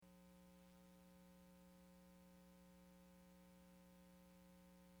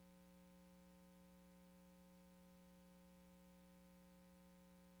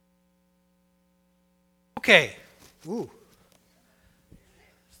Okay. Ooh.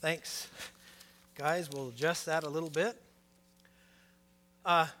 Thanks. Guys, we'll adjust that a little bit.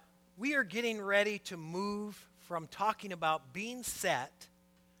 We are getting ready to move from talking about being set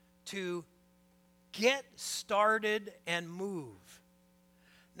to get started and move.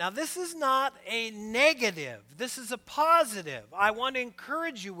 Now, this is not a negative. This is a positive. I want to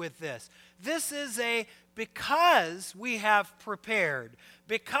encourage you with this. This is because we have prepared,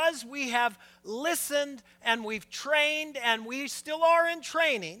 because we have listened and we've trained and we still are in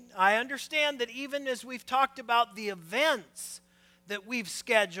training. I understand that even as we've talked about the events that we've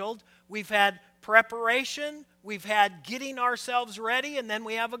scheduled, we've had preparation, we've had getting ourselves ready, and then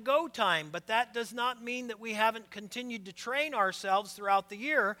we have a go time. But that does not mean that we haven't continued to train ourselves throughout the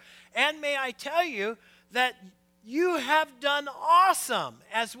year. And may I tell you that you have done awesome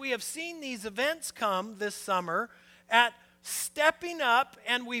as we have seen these events come this summer at stepping up,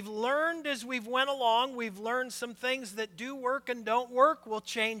 and we've learned as we've went along. We've learned some things that do work and don't work. We'll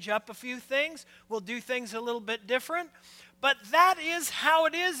change up a few things. We'll do things a little bit different. But that is how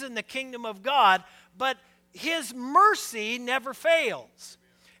it is in the kingdom of God. But His mercy never fails.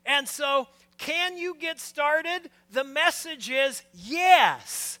 And so, can you get started? The message is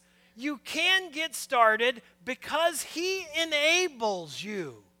yes. You can get started because He enables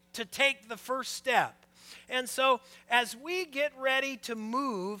you to take the first step. And so, as we get ready to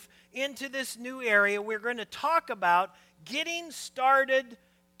move into this new area, we're going to talk about getting started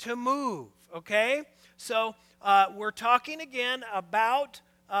to move, okay? So, we're talking again about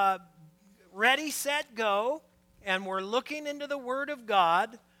ready, set, go, and we're looking into the Word of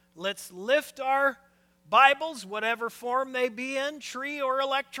God. Let's lift our Bibles, whatever form they be in, tree or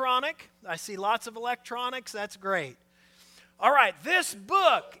electronic. I see lots of electronics. That's great. All right, this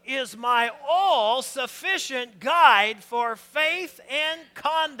book is my all-sufficient guide for faith and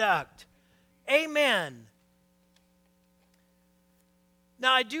conduct. Amen.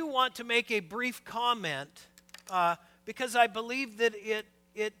 Now, I do want to make a brief comment because I believe that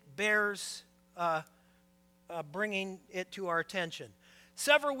it bears bringing it to our attention.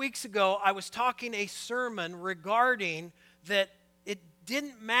 Several weeks ago, I was talking a sermon regarding that it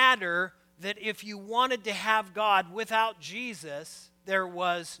didn't matter that if you wanted to have God without Jesus, there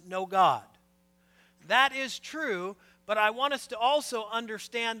was no God. That is true, but I want us to also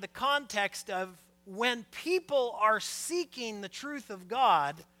understand the context of when people are seeking the truth of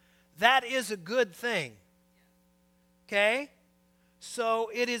God, that is a good thing. Okay? So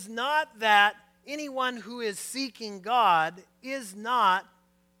it is not that anyone who is seeking God is not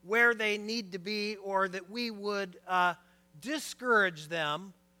where they need to be, or that we would discourage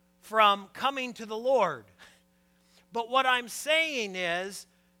them from coming to the Lord. But what I'm saying is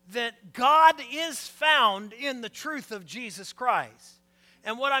that God is found in the truth of Jesus Christ.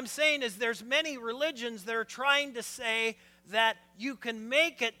 And what I'm saying is there's many religions that are trying to say that you can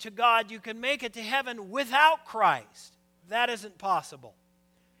make it to God, you can make it to heaven without Christ. That isn't possible.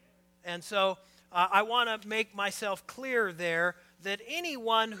 And so I want to make myself clear there that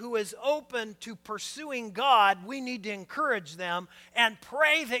anyone who is open to pursuing God, we need to encourage them and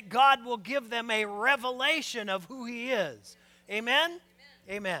pray that God will give them a revelation of who He is. Amen?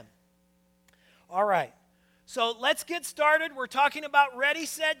 Amen. All right. So let's get started. We're talking about ready,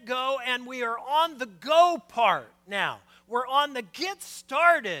 set, go, and we are on the go part now. We're on the get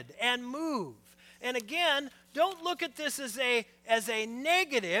started and move. And again, don't look at this as a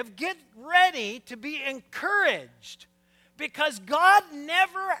negative. Get ready to be encouraged, because God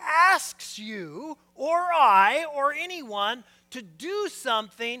never asks you or I or anyone to do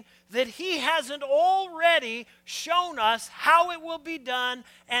something that He hasn't already shown us how it will be done,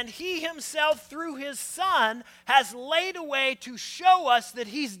 and He Himself, through His Son, has laid a way to show us that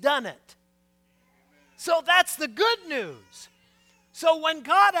He's done it. So that's the good news. So when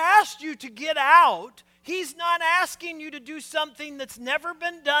God asked you to get out, He's not asking you to do something that's never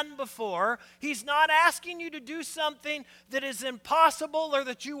been done before. He's not asking you to do something that is impossible or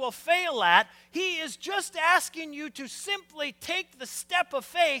that you will fail at. He is just asking you to simply take the step of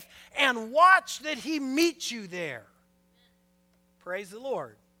faith and watch that He meets you there. Praise the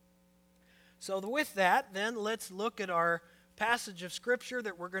Lord. So with that, then let's look at our passage of Scripture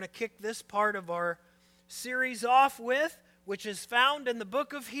that we're going to kick this part of our series off with, which is found in the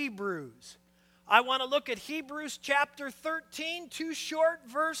book of Hebrews. I want to look at Hebrews chapter 13, 2 short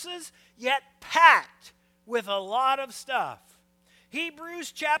verses, yet packed with a lot of stuff.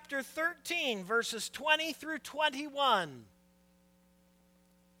 Hebrews chapter 13, verses 20 through 21.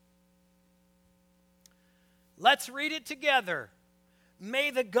 Let's read it together.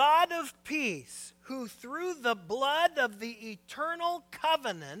 May the God of peace, who through the blood of the eternal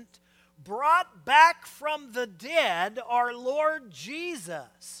covenant brought back from the dead our Lord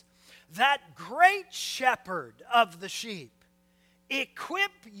Jesus, that great shepherd of the sheep,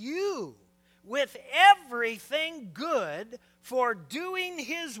 equip you with everything good for doing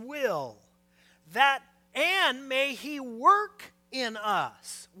his will, and may he work in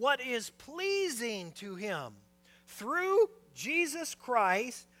us what is pleasing to him, through Jesus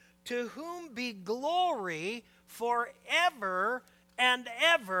Christ, to whom be glory forever and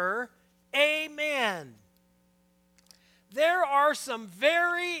ever. Amen. There are some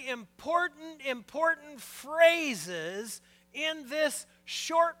very important phrases in this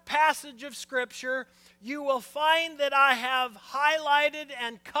short passage of Scripture. You will find that I have highlighted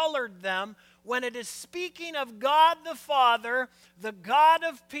and colored them when it is speaking of God the Father, the God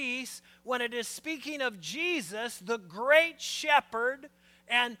of peace, when it is speaking of Jesus, the great shepherd,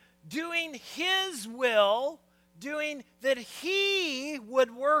 and doing his will, doing that he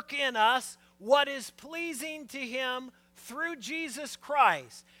would work in us what is pleasing to him through Jesus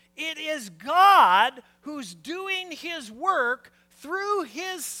Christ. It is God who's doing his work through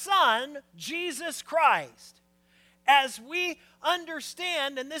his Son, Jesus Christ. As we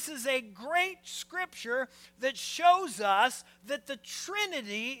understand, and this is a great scripture that shows us that the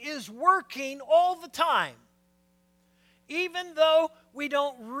Trinity is working all the time. Even though we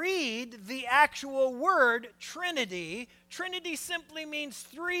don't read the actual word Trinity, Trinity simply means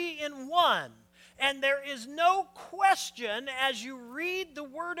three in one. And there is no question as you read the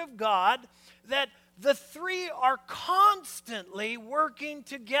Word of God that the three are constantly working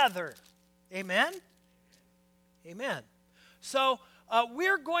together. Amen? Amen. So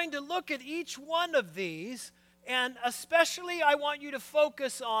we're going to look at each one of these, and especially I want you to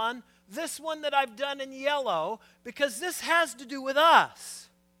focus on this one that I've done in yellow, because this has to do with us.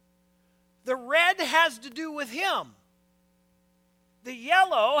 The red has to do with him. The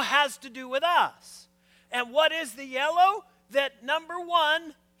yellow has to do with us. And what is the yellow? That number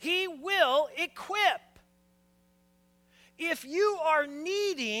one, he will equip. If you are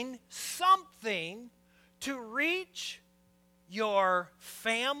needing something to reach your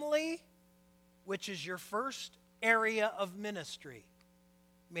family, which is your first area of ministry,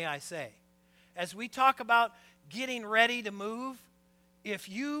 may I say. As we talk about getting ready to move, if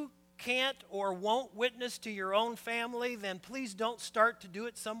you can't or won't witness to your own family, then please don't start to do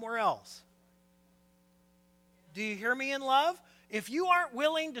it somewhere else. Do you hear me in love? If you aren't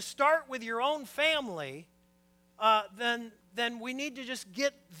willing to start with your own family, then we need to just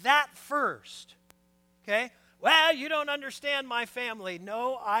get that first. Okay? Well, you don't understand my family.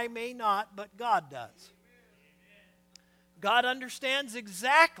 No, I may not, but God does. God understands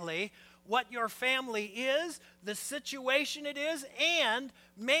exactly what your family is, the situation it is, and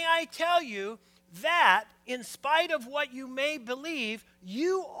may I tell you that in spite of what you may believe,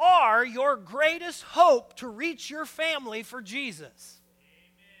 you are your greatest hope to reach your family for Jesus.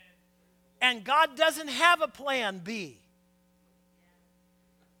 Amen. And God doesn't have a plan B.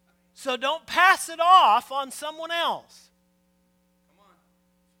 So don't pass it off on someone else. Come on.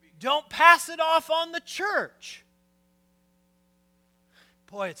 Don't pass it off on the church.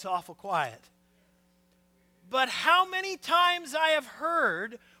 Boy, it's awful quiet. But how many times I have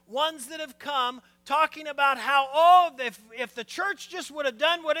heard ones that have come talking about how, if the church just would have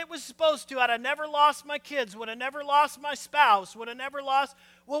done what it was supposed to, I'd have never lost my kids, would have never lost my spouse, would have never lost.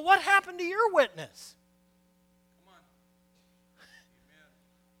 Well, what happened to your witness? Come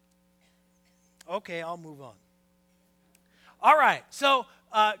on. Okay, I'll move on. All right, so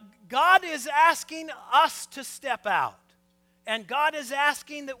God is asking us to step out. And God is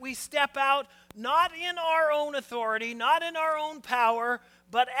asking that we step out not in our own authority, not in our own power,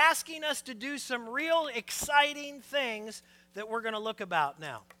 but asking us to do some real exciting things that we're going to look about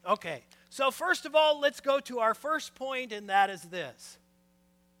now. Okay, so first of all, let's go to our first point, and that is this.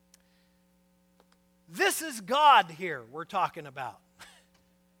 This is God here we're talking about.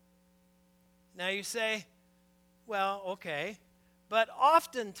 Now you say, well, okay, but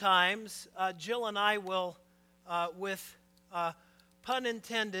oftentimes Jill and I will, with pun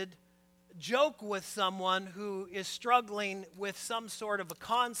intended, joke with someone who is struggling with some sort of a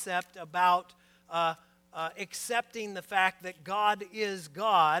concept about accepting the fact that God is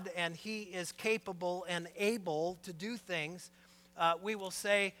God and he is capable and able to do things. We will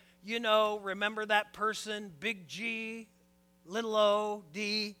say, remember that person, big G, little o,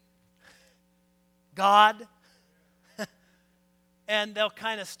 D, God? And they'll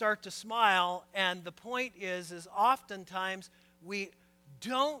kind of start to smile, and the point is oftentimes we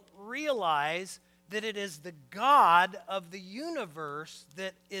don't realize that it is the God of the universe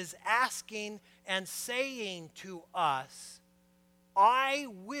that is asking and saying to us, I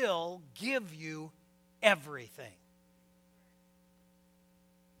will give you everything.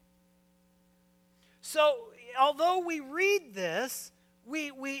 So, although we read this,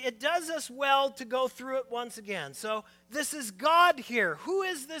 it does us well to go through it once again. So, this is God here. Who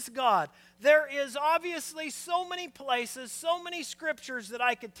is this God? There is obviously so many places, so many scriptures that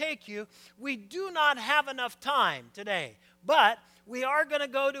I could take you. We do not have enough time today. But we are going to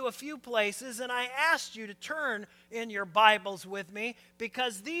go to a few places, and I asked you to turn in your Bibles with me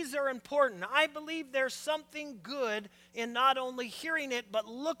because these are important. I believe there's something good in not only hearing it, but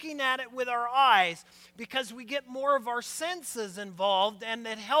looking at it with our eyes, because we get more of our senses involved, and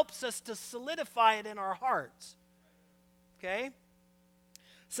it helps us to solidify it in our hearts. Okay?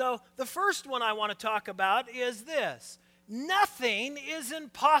 So the first one I want to talk about is this: nothing is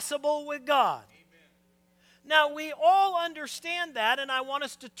impossible with God. Now, we all understand that, and I want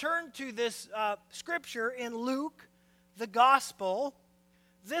us to turn to this scripture in Luke, the gospel.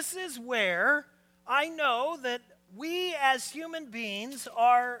 This is where I know that we as human beings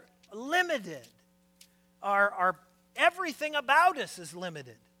are limited. Our everything about us is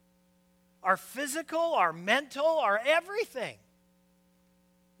limited. Our physical, our mental, our everything.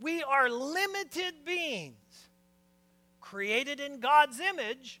 We are limited beings, created in God's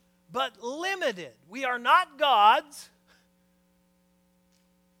image, but limited. We are not gods,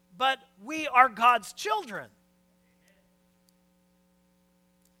 but we are God's children.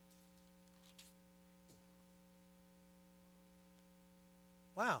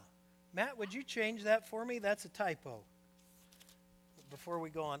 Wow. Matt, would you change that for me? That's a typo. Before we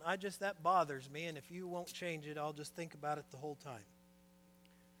go on, that bothers me, and if you won't change it, I'll just think about it the whole time.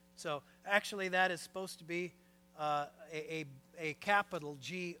 So, actually, that is supposed to be a capital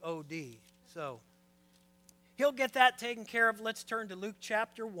G-O-D. So, he'll get that taken care of. Let's turn to Luke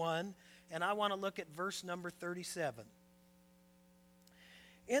chapter 1, and I want to look at verse number 37.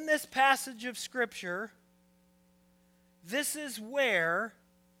 In this passage of Scripture, this is where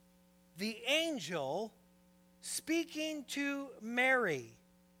the angel speaking to Mary,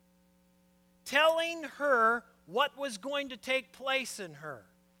 telling her what was going to take place in her.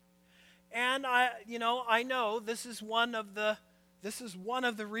 And I know this is one of the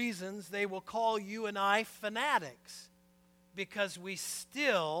reasons they will call you and I fanatics, because we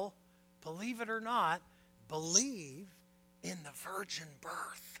still, believe it or not, believe in the virgin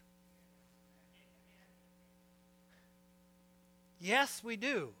birth. Yes, we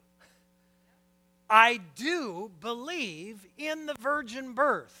do. I do believe in the virgin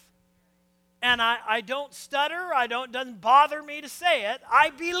birth. And I don't stutter, it doesn't bother me to say it.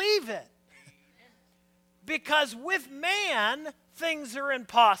 I believe it. Because with man, things are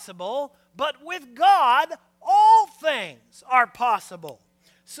impossible, but with God, all things are possible.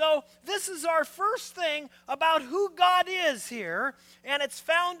 So this is our first thing about who God is here, and it's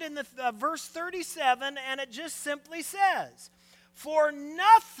found in the verse 37, and it just simply says, "For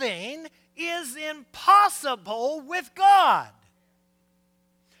nothing is impossible with God."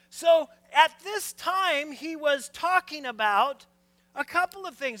 So at this time, he was talking about a couple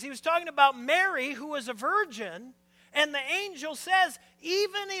of things. He was talking about Mary, who was a virgin, and the angel says,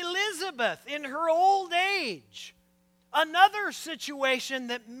 even Elizabeth in her old age, another situation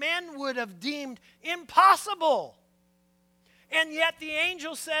that men would have deemed impossible. And yet the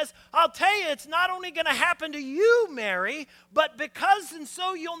angel says, I'll tell you, it's not only going to happen to you, Mary, but because, and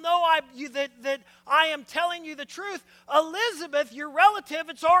so you'll know that I am telling you the truth, Elizabeth, your relative,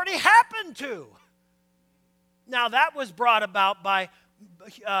 it's already happened to. Now, that was brought about by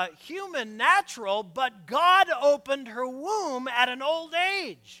human natural, but God opened her womb at an old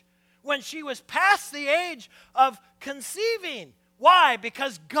age, when she was past the age of conceiving. Why?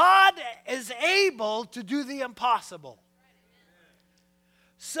 Because God is able to do the impossible.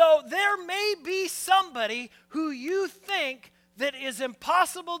 So there may be somebody who you think that is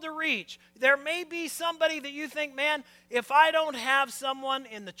impossible to reach. There may be somebody that you think, man, if I don't have someone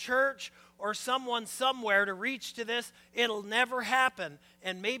in the church or someone somewhere to reach to this, it'll never happen.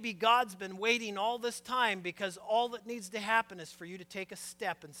 And maybe God's been waiting all this time, because all that needs to happen is for you to take a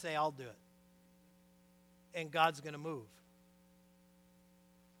step and say, I'll do it. And God's going to move.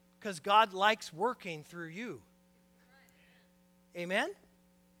 Because God likes working through you. Amen?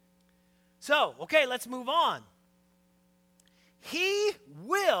 So, okay, let's move on. He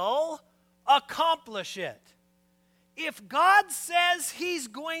will accomplish it. If God says he's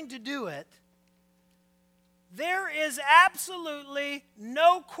going to do it, there is absolutely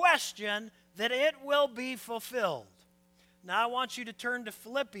no question that it will be fulfilled. Now I want you to turn to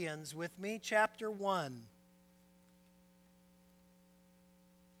Philippians with me, chapter 1.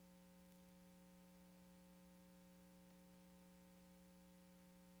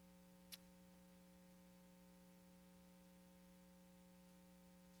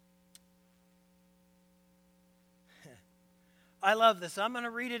 I love this. I'm going to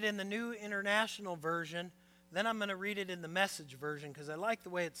read it in the New International Version. Then I'm going to read it in the Message version because I like the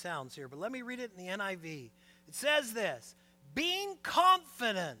way it sounds here. But let me read it in the NIV. It says this: being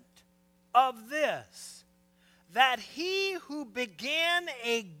confident of this, that he who began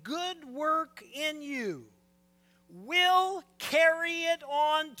a good work in you will carry it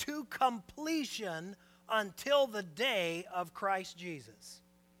on to completion until the day of Christ Jesus.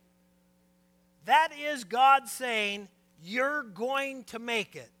 That is God saying, you're going to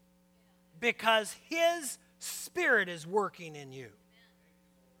make it because His Spirit is working in you.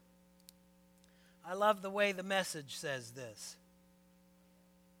 I love the way the Message says this.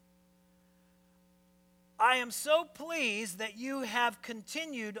 I am so pleased that you have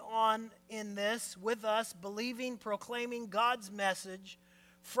continued on in this with us, believing, proclaiming God's message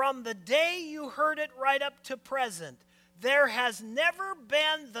from the day you heard it right up to present. There has never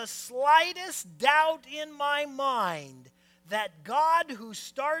been the slightest doubt in my mind that God, who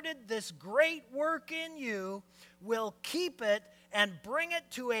started this great work in you, will keep it and bring it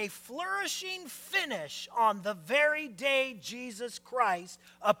to a flourishing finish on the very day Jesus Christ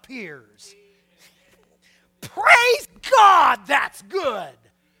appears. Praise God, that's good.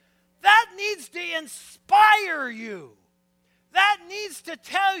 That needs to inspire you. That needs to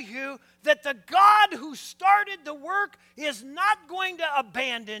tell you that the God who started the work is not going to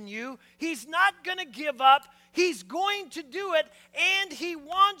abandon you. He's not going to give up. He's going to do it, and He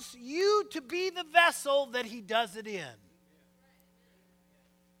wants you to be the vessel that He does it in.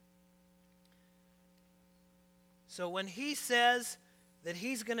 So when He says that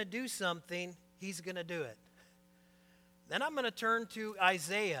He's going to do something, He's going to do it. Then I'm going to turn to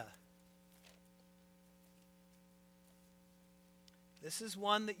Isaiah. This is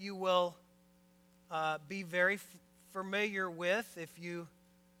one that you will be very familiar with if you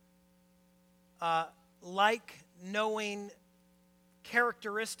like knowing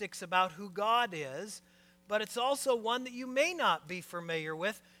characteristics about who God is, but it's also one that you may not be familiar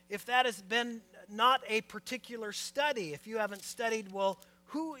with if that has been not a particular study. If you haven't studied, well,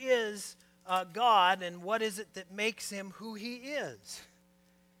 who is God and what is it that makes Him who He is?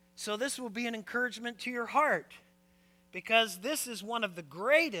 So this will be an encouragement to your heart, because this is one of the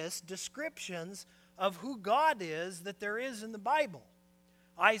greatest descriptions of who God is that there is in the Bible.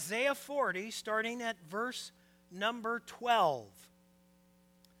 Isaiah 40, starting at verse number 12.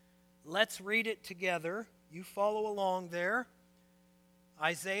 Let's read it together. You follow along there.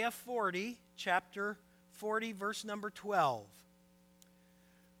 Isaiah 40, chapter 40, verse number 12.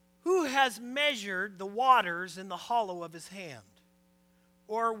 Who has measured the waters in the hollow of his hand,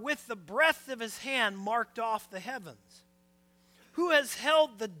 or with the breadth of his hand marked off the heavens? Who has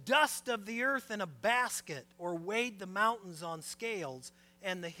held the dust of the earth in a basket, or weighed the mountains on scales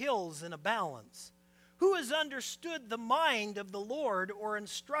and the hills in a balance? Who has understood the mind of the Lord, or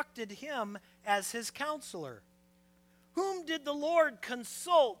instructed him as his counselor? Whom did the Lord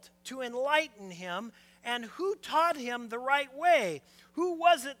consult to enlighten him, and who taught him the right way? Who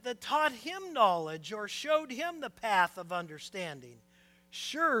was it that taught him knowledge, or showed him the path of understanding?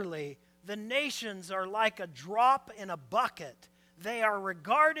 Surely the nations are like a drop in a bucket. They are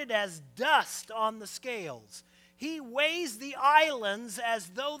regarded as dust on the scales. He weighs the islands as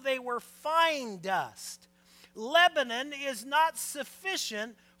though they were fine dust. Lebanon is not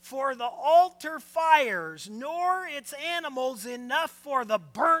sufficient for the altar fires, nor its animals enough for the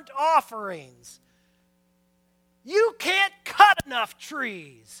burnt offerings. You can't cut enough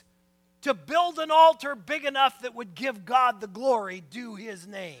trees to build an altar big enough that would give God the glory due His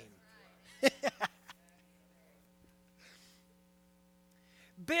name.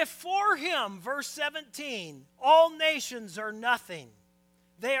 Before Him, verse 17, all nations are nothing.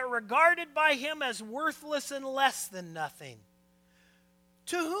 They are regarded by Him as worthless and less than nothing.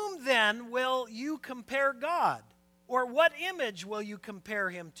 To whom then will you compare God? Or what image will you compare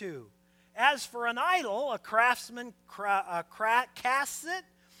Him to? As for an idol, a craftsman casts it,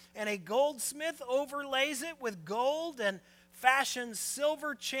 and a goldsmith overlays it with gold and fashions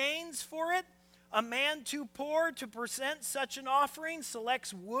silver chains for it. A man too poor to present such an offering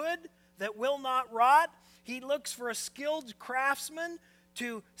selects wood that will not rot. He looks for a skilled craftsman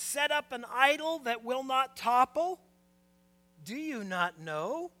to set up an idol that will not topple. Do you not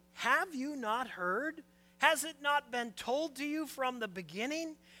know? Have you not heard? Has it not been told to you from the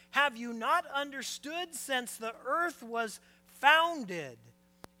beginning? Have you not understood since the earth was founded?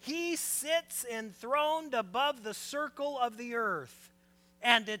 He sits enthroned above the circle of the earth,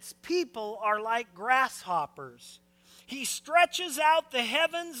 and its people are like grasshoppers. He stretches out the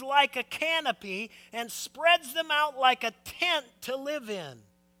heavens like a canopy and spreads them out like a tent to live in.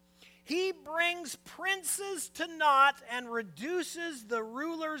 He brings princes to naught and reduces the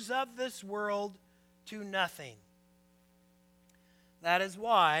rulers of this world to nothing. That is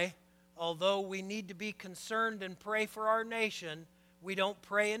why, although we need to be concerned and pray for our nation, we don't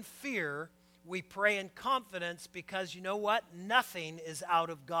pray in fear. We pray in confidence because you know what? Nothing is out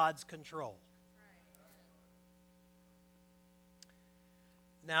of God's control.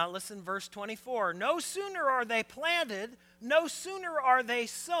 Now listen, verse 24. No sooner are they planted, no sooner are they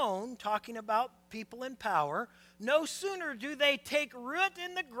sown, talking about people in power, no sooner do they take root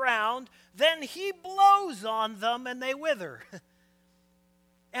in the ground than he blows on them and they wither.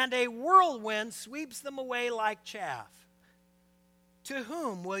 And a whirlwind sweeps them away like chaff. To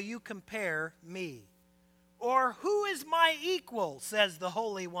whom will you compare me? Or who is my equal, says the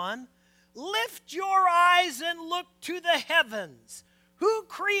Holy One? Lift your eyes and look to the heavens. Who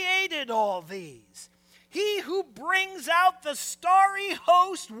created all these? He who brings out the starry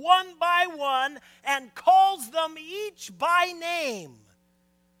host one by one and calls them each by name.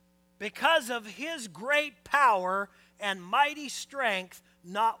 Because of his great power and mighty strength,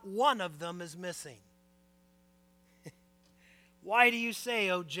 not one of them is missing. Why do you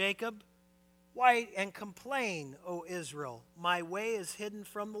say, O Jacob? Why and complain, O Israel? My way is hidden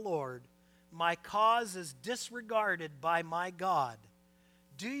from the Lord. My cause is disregarded by my God.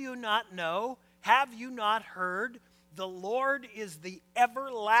 Do you not know? Have you not heard? The Lord is the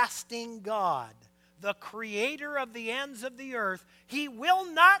everlasting God, the creator of the ends of the earth. He will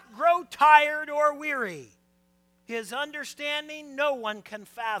not grow tired or weary. His understanding no one can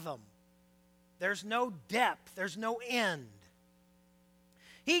fathom. There's no depth, there's no end.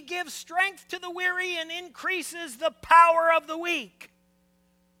 He gives strength to the weary and increases the power of the weak.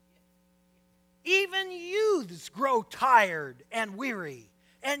 Even youths grow tired and weary,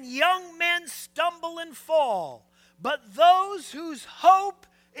 and young men stumble and fall. But those whose hope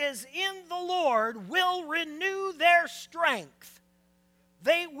is in the Lord will renew their strength.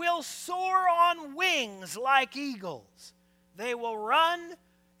 They will soar on wings like eagles. They will run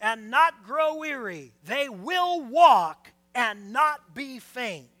and not grow weary. They will walk and not be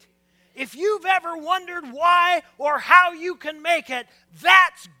faint. If you've ever wondered why or how you can make it,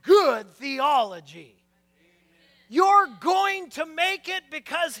 that's good theology. You're going to make it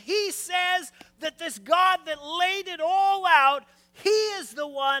because he says that this God that laid it all out, he is the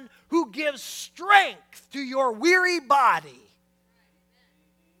one who gives strength to your weary body.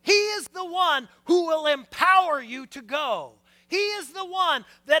 He is the one who will empower you to go. He is the one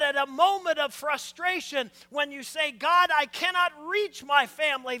that at a moment of frustration, when you say, God, I cannot reach my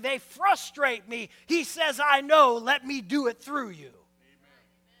family, they frustrate me. He says, I know, let me do it through you. Amen.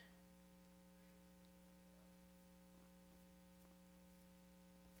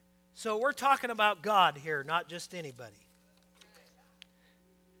 So we're talking about God here, not just anybody.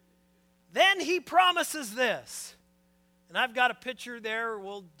 Then he promises this. And I've got a picture there.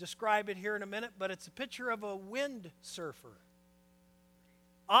 We'll describe it here in a minute, but it's a picture of a windsurfer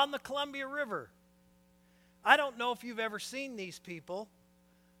on the Columbia River. I don't know if you've ever seen these people.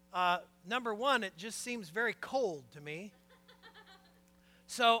 Number one, it just seems very cold to me.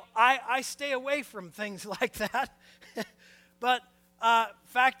 So I stay away from things like that. But in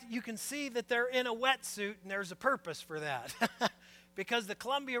fact, you can see that they're in a wetsuit, and there's a purpose for that. Because the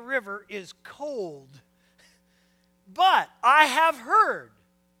Columbia River is cold. But I have heard,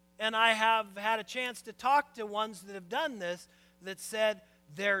 and I have had a chance to talk to ones that have done this, that said,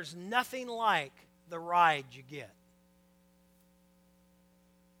 there's nothing like the ride you get.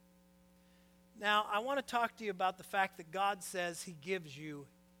 Now, I want to talk to you about the fact that God says he gives you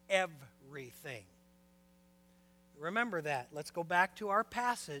everything. Remember that. Let's go back to our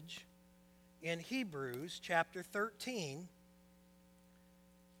passage in Hebrews chapter 13.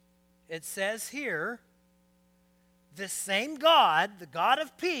 It says here, this same God, the God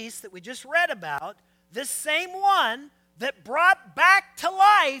of peace that we just read about, this same one that brought back to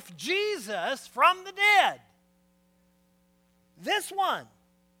life Jesus from the dead. This one.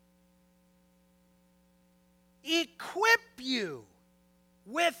 Equip you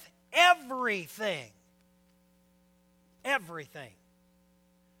with everything. Everything.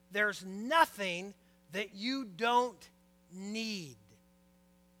 There's nothing that you don't need.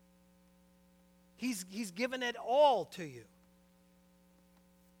 He's given it all to you.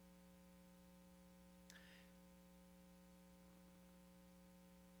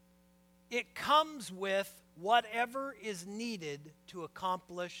 It comes with whatever is needed to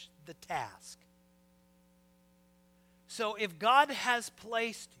accomplish the task. So if God has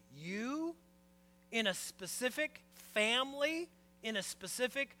placed you in a specific family, in a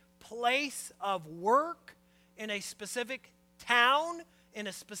specific place of work, in a specific town, in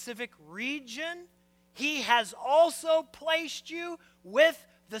a specific region. He has also placed you with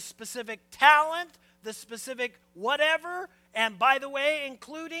the specific talent, the specific whatever, and by the way,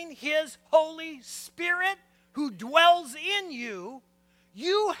 including His Holy Spirit who dwells in you.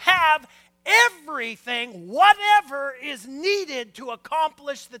 You have everything, whatever is needed to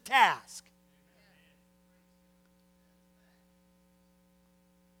accomplish the task.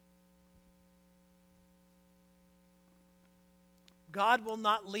 God will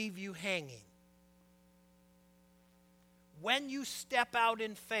not leave you hanging. When you step out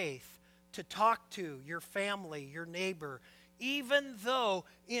in faith to talk to your family, your neighbor, even though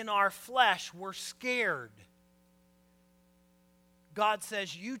in our flesh we're scared, God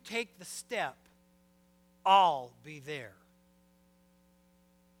says, you take the step, I'll be there.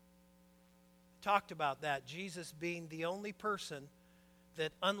 I talked about that, Jesus being the only person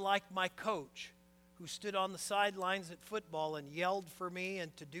that, unlike my coach, who stood on the sidelines at football and yelled for me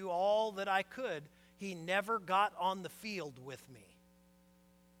and to do all that I could, he never got on the field with me.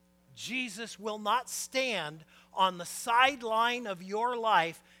 Jesus will not stand on the sideline of your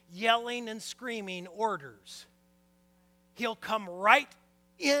life yelling and screaming orders. He'll come right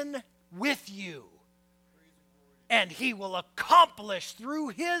in with you, and He will accomplish through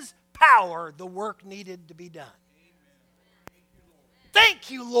His power the work needed to be done. Thank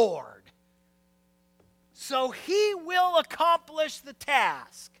you, Lord. So He will accomplish the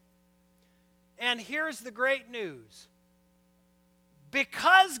task. And here's the great news.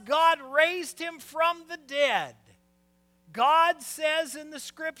 Because God raised Him from the dead, God says in the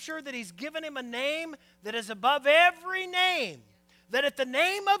Scripture that He's given Him a name that is above every name. That at the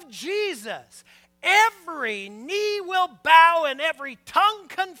name of Jesus, every knee will bow and every tongue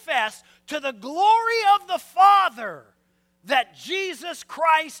confess to the glory of the Father that Jesus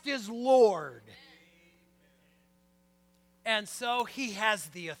Christ is Lord. And so He has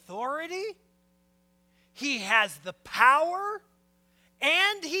the authority, He has the power,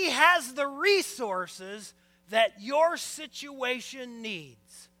 and He has the resources that your situation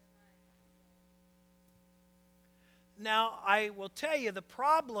needs. Now, I will tell you, the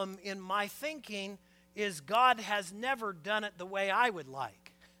problem in my thinking is God has never done it the way I would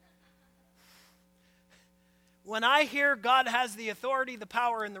like. When I hear God has the authority, the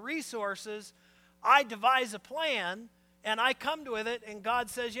power, and the resources, I devise a plan, and I come to it, and God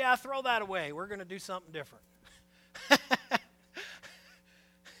says, yeah, throw that away. We're going to do something different.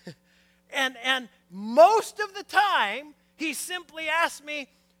 And most of the time, He simply asks me,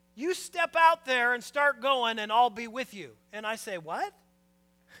 you step out there and start going, and I'll be with you. And I say, what?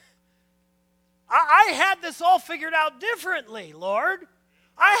 I had this all figured out differently, Lord.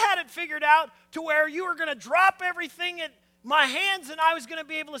 I had it figured out to where you were going to drop everything at my hands, and I was going to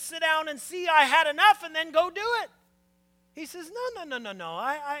be able to sit down and see I had enough and then go do it. He says, no.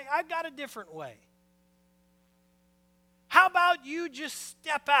 I got a different way. How about you just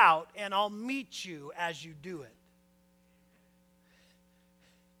step out and I'll meet you as you do it?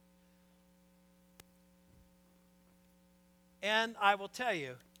 And I will tell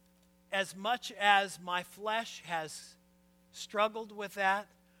you, as much as my flesh has struggled with that,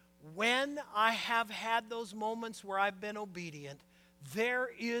 when I have had those moments where I've been obedient, there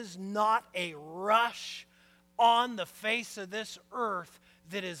is not a rush on the face of this earth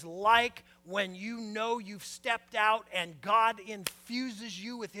that is like when you know you've stepped out and God infuses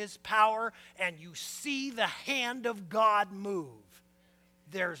you with His power and you see the hand of God move.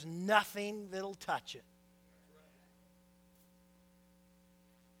 There's nothing that'll touch it.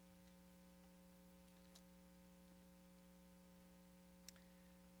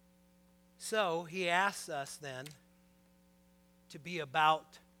 So He asks us then to be about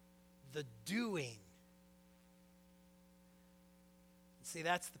the doing. See,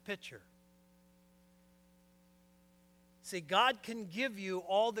 that's the picture. See, God can give you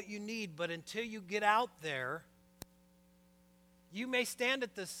all that you need, but until you get out there, you may stand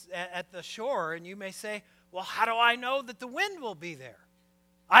at the shore and you may say, well, how do I know that the wind will be there?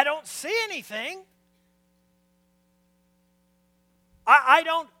 I don't see anything. I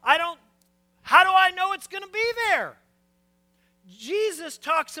don't, how do I know it's going to be there? Jesus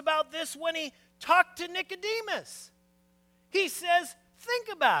talks about this when He talked to Nicodemus. He says, think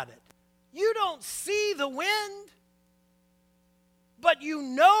about it. You don't see the wind, but you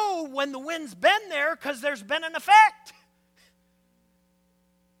know when the wind's been there because there's been an effect.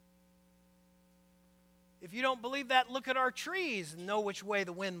 If you don't believe that, look at our trees and know which way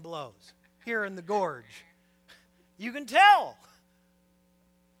the wind blows here in the gorge. You can tell.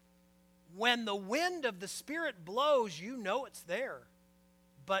 When the wind of the Spirit blows, you know it's there.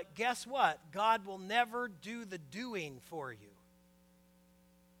 But guess what? God will never do the doing for you.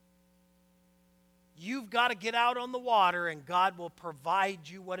 You've got to get out on the water, and God will provide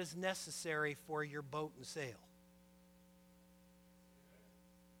you what is necessary for your boat and sail.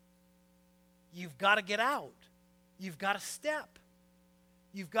 You've got to get out. You've got to step.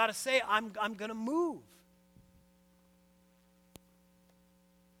 You've got to say, I'm going to move.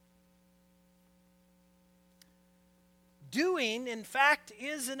 Doing, in fact,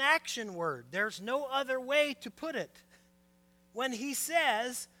 is an action word. There's no other way to put it. When he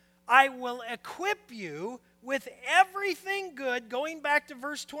says, I will equip you with everything good, going back to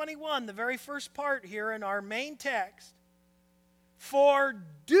verse 21, the very first part here in our main text, for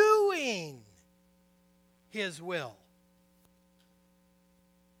doing his will.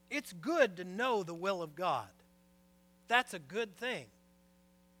 It's good to know the will of God. That's a good thing.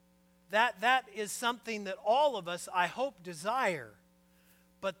 That is something that all of us, I hope, desire.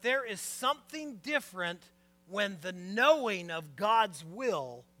 But there is something different when the knowing of God's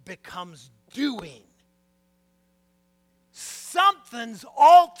will becomes doing. Something's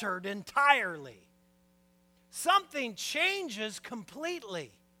altered entirely. Something changes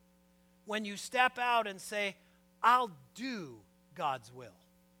completely when you step out and say, I'll do God's will.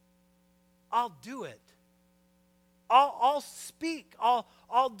 I'll do it. I'll speak.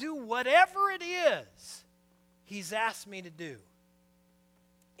 I'll do whatever it is he's asked me to do.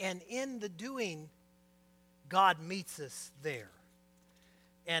 And in the doing, God meets us there.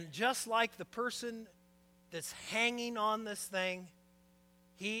 And just like the person that's hanging on this thing,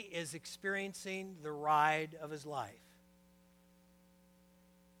 he is experiencing the ride of his life.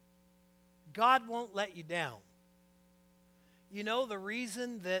 God won't let you down. You know the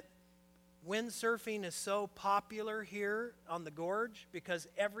reason that windsurfing is so popular here on the gorge? Because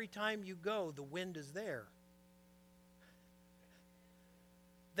every time you go, the wind is there.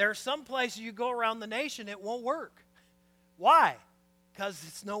 There are some places you go around the nation, it won't work. Why? Because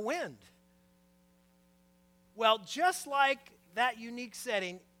it's no wind. Well, just like that unique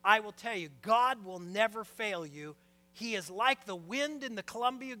setting, I will tell you, God will never fail you. He is like the wind in the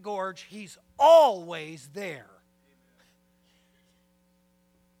Columbia Gorge. He's always there.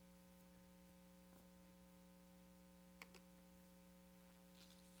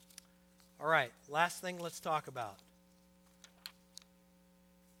 All right, last thing let's talk about.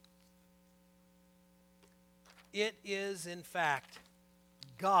 It is, in fact,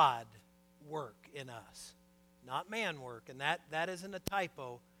 God work in us, not man work. And that isn't a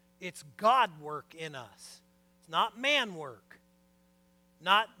typo. It's God work in us. It's not man work,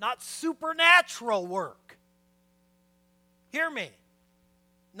 not supernatural work. Hear me.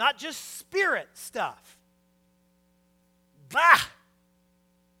 Not just spirit stuff. Bah!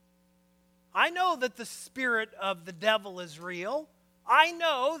 I know that the spirit of the devil is real. I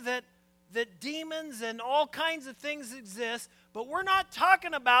know that demons and all kinds of things exist, but we're not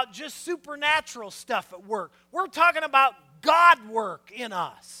talking about just supernatural stuff at work. We're talking about God work in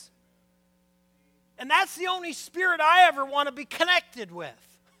us. And that's the only spirit I ever want to be connected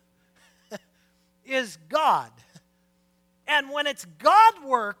with, is God. And when it's God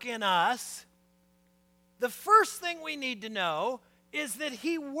work in us, the first thing we need to know is that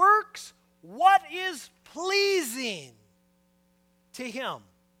he works what is pleasing to him.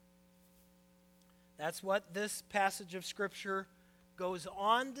 That's what this passage of Scripture goes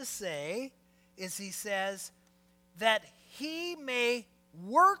on to say, is he says that he may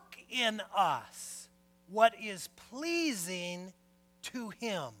work in us what is pleasing to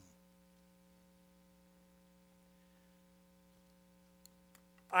him.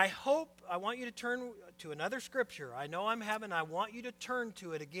 I want you to turn to another scripture. I want you to turn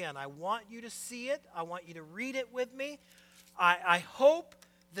to it again. I want you to see it. I want you to read it with me. I hope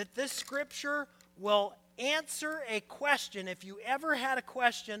that this scripture will answer a question. If you ever had a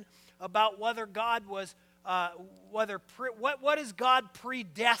question about whether God was, what is God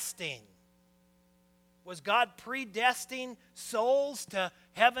predestining? Was God predestining souls to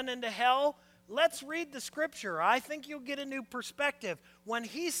heaven and to hell? Let's read the scripture. I think you'll get a new perspective. When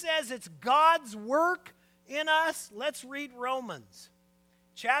he says it's God's work in us, let's read Romans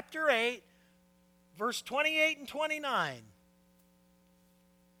chapter 8, verse 28 and 29.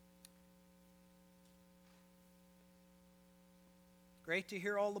 Great to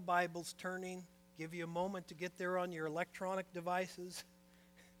hear all the Bibles turning. Give you a moment to get there on your electronic devices.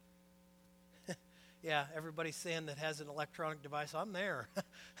 Yeah, everybody's saying that has an electronic device. I'm there.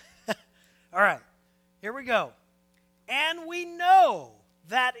 All right, here we go. And we know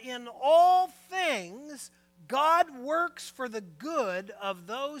that in all things God works for the good of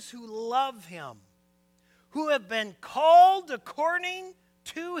those who love him, who have been called according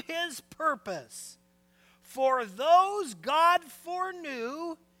to his purpose. For those God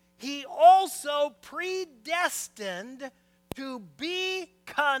foreknew, he also also predestined to be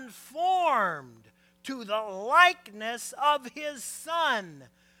conformed to the likeness of his Son,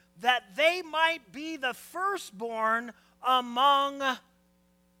 that they might be the firstborn among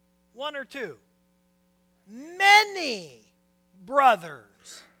one or two, many brothers.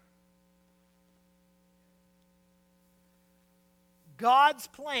 God's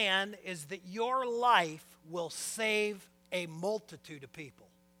plan is that your life will save a multitude of people.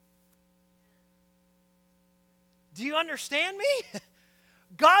 Do you understand me?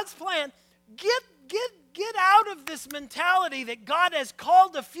 God's plan, get out of this mentality that God has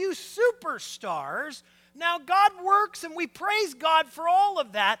called a few superstars. Now, God works and we praise God for all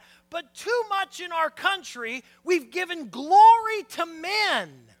of that, but too much in our country, we've given glory to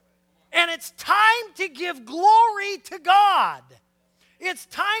men. And it's time to give glory to God. It's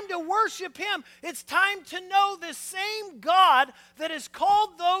time to worship Him. It's time to know this same God that has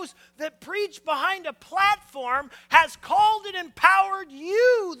called those that preach behind a platform has called and empowered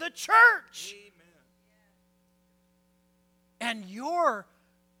you, the church. Amen. And your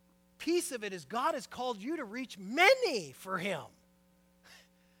piece of it is God has called you to reach many for Him.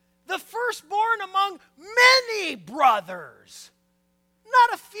 The firstborn among many brothers.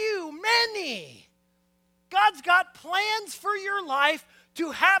 Not a few, many. God's got plans for your life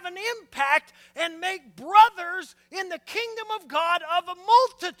to have an impact and make brothers in the kingdom of God of a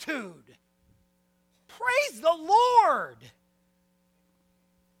multitude. Praise the Lord.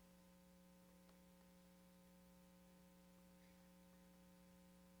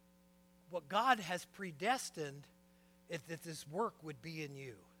 What God has predestined is that this work would be in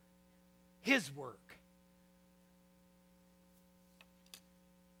you. His work.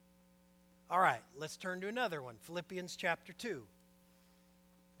 All right, let's turn to another one. Philippians chapter 2.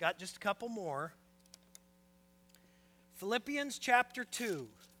 Got just a couple more. Philippians chapter 2.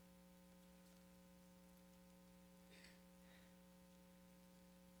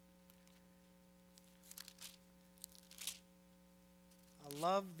 I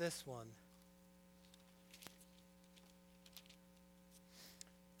love this one.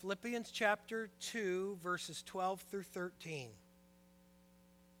 Philippians chapter 2, verses 12 through 13.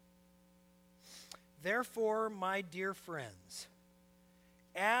 Therefore, my dear friends,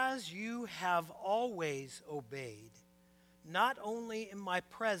 as you have always obeyed, not only in my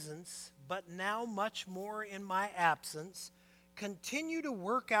presence, but now much more in my absence, continue to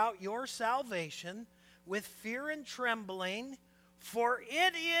work out your salvation with fear and trembling, for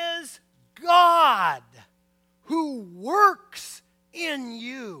it is God who works in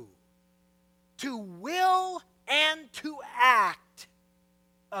you to will and to act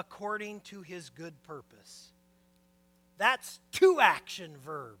according to His good purpose. That's two action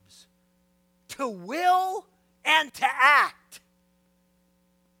verbs. To will and to act.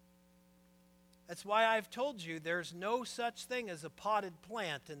 That's why I've told you there's no such thing as a potted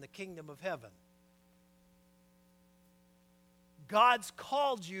plant in the kingdom of heaven. God's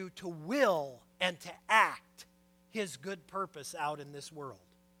called you to will and to act His good purpose out in this world.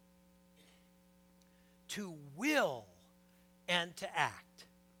 To will and to act.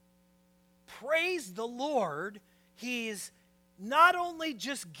 Praise the Lord, He's not only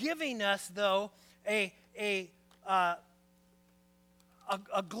just giving us, though, a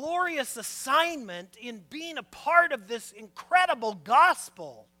glorious assignment in being a part of this incredible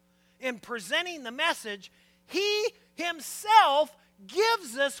gospel, in presenting the message, He Himself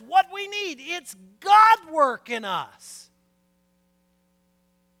gives us what we need. It's God work in us.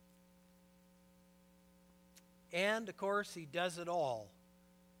 And, of course, He does it all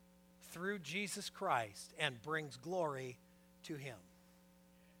through Jesus Christ and brings glory to Him.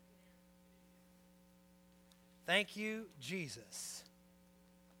 Thank you, Jesus.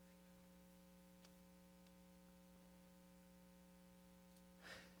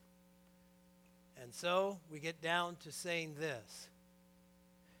 And so we get down to saying this.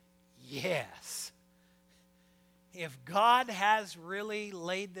 Yes. If God has really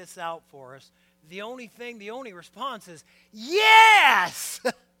laid this out for us, the only response is, yes!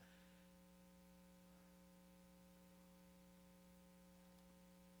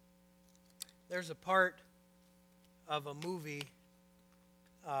 There's a part of a movie,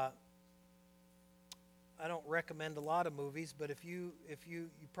 I don't recommend a lot of movies, but if you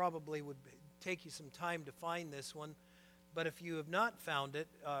probably would take you some time to find this one, but if you have not found it,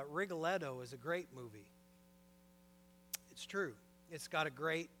 Rigoletto is a great movie. It's true. It's got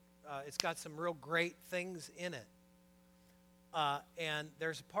some real great things in it. And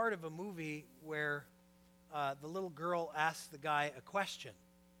there's a part of a movie where the little girl asks the guy a question.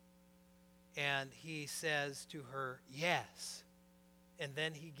 And he says to her, yes. And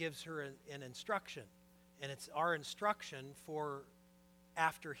then he gives her an instruction. And it's our instruction for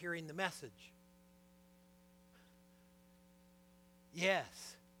after hearing the message.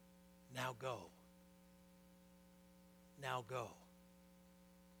 Yes, now go. Now go.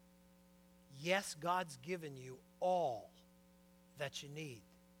 Yes, God's given you all that you need.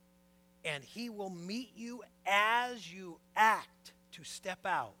 And he will meet you as you act to step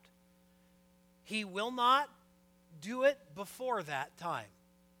out. He will not do it before that time.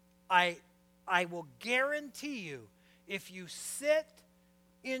 I will guarantee you, if you sit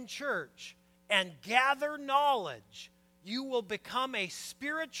in church and gather knowledge, you will become a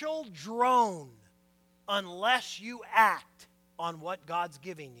spiritual drone unless you act on what God's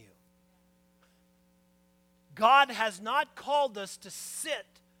giving you. God has not called us to sit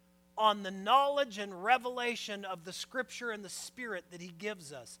on the knowledge and revelation of the Scripture and the Spirit that he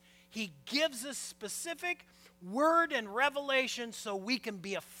gives us. He gives us specific word and revelation so we can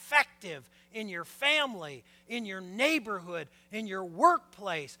be effective in your family, in your neighborhood, in your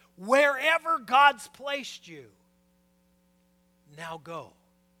workplace, wherever God's placed you. Now go.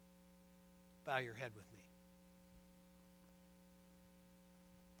 Bow your head with me.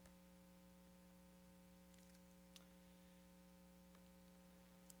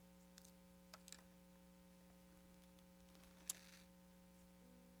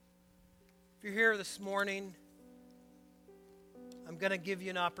 If you're here this morning, I'm going to give you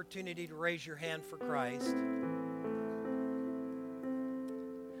an opportunity to raise your hand for Christ.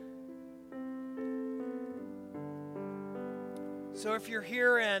 So if you're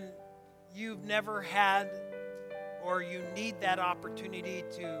here and you've never had or you need that opportunity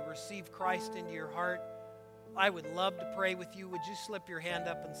to receive Christ into your heart, I would love to pray with you. Would you slip your hand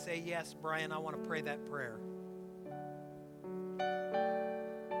up and say, yes, Brian, I want to pray that prayer.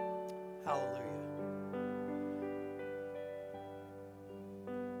 Hallelujah.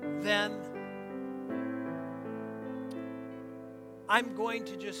 Then I'm going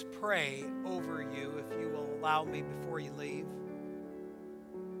to just pray over you, if you will allow me before you leave.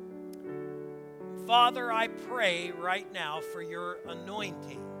 Father, I pray right now for your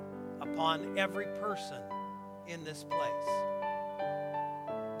anointing upon every person in this place.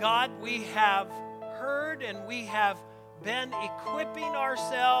 God, we have heard and we have been equipping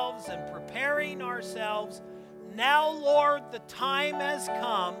ourselves and preparing ourselves. Now, Lord, the time has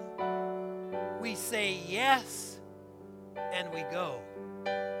come. We say yes and we go.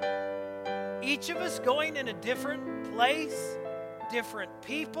 Each of us going in a different place, different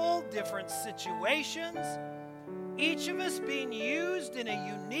people, different situations. Each of us being used in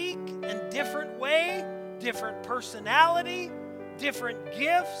a unique and different way, different personality, different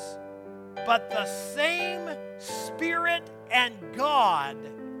gifts, but the same Spirit and God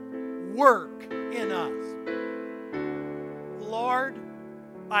work in us. Lord,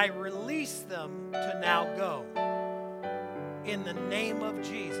 I release them to now go. In the name of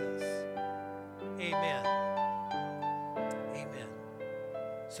Jesus, amen. Amen.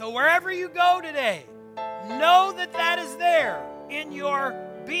 So wherever you go today, know that that is there in your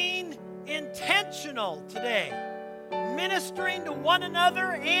being intentional today, ministering to one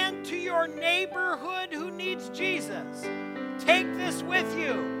another and to your neighborhood who needs Jesus. Take this with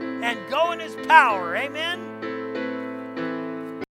you and go in his power. Amen.